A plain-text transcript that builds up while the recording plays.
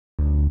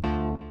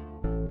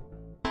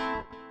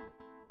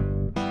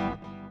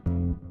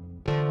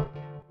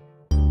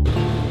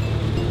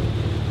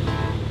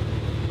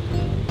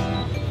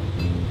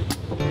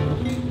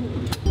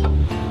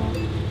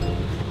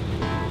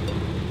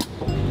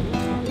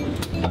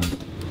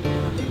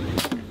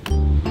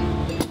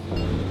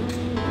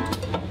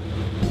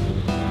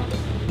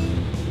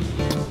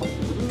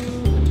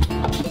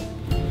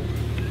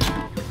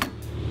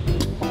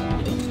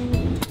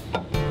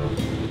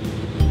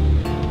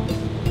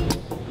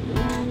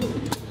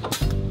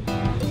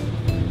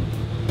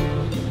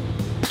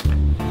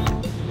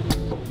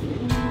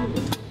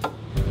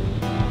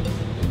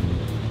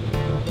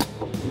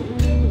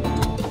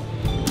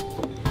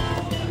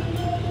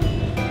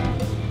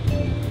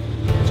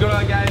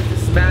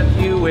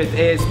Matthew with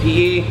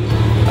ASPE.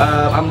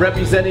 I'm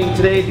representing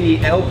today the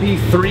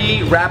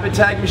LP3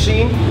 RapidTag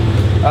machine.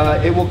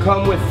 It will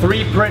come with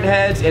 3 print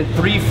heads and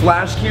 3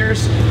 flash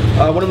gears.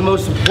 One of the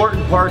most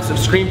important parts of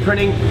screen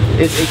printing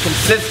is a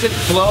consistent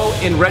flow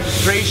in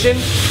registration.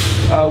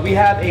 We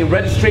have a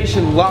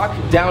registration lock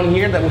down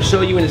here that we'll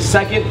show you in a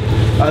second.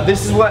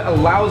 This is what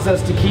allows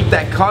us to keep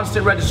that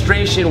constant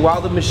registration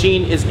while the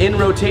machine is in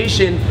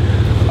rotation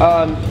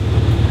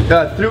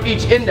through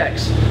each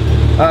index.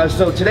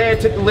 So today I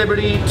took the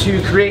liberty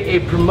to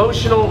create a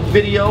promotional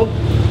video,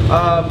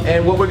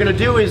 and what we're going to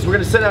do is we're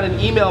going to send out an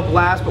email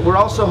blast, but we're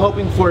also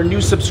hoping for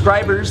new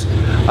subscribers,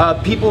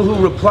 people who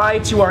reply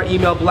to our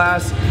email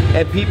blast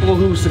and people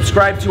who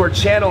subscribe to our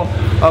channel.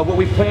 What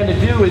we plan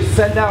to do is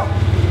send out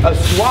a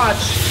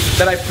swatch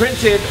that I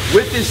printed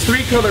with this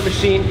 3-color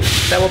machine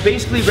that will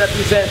basically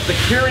represent the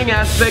curing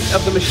aspect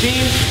of the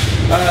machine,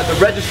 the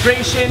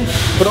registration,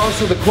 but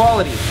also the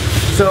quality.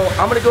 So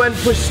I'm going to go ahead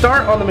and push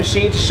start on the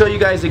machine to show you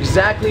guys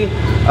exactly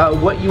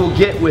what you will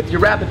get with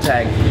your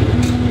RapidTag.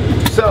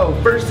 So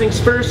first things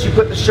first, you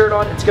put the shirt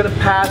on, it's going to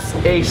pass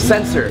a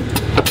sensor.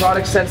 The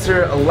product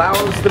sensor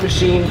allows the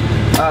machine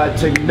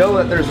to know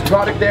that there's a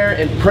product there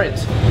and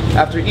print.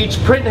 After each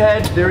print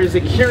head, there is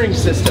a curing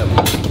system.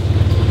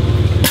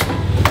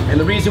 And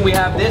the reason we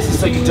have this is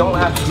so you don't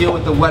have to deal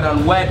with the wet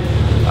on wet,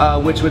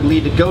 which would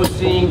lead to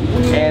ghosting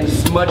and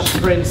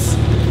smudged prints,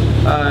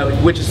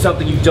 which is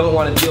something you don't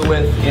want to deal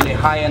with in a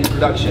high-end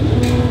production.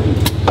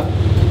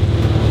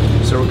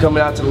 So we're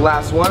coming out to the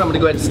last one. I'm going to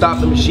go ahead and stop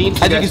the machine.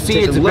 So as you can see,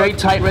 it's a very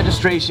tight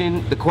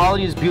registration. The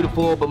quality is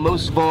beautiful, but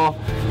most of all,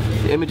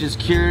 the image is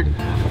cured.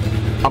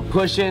 I'm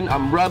pushing,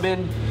 I'm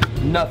rubbing,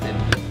 nothing.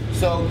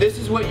 So this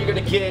is what you're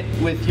going to get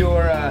with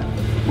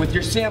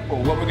your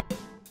sample. What we're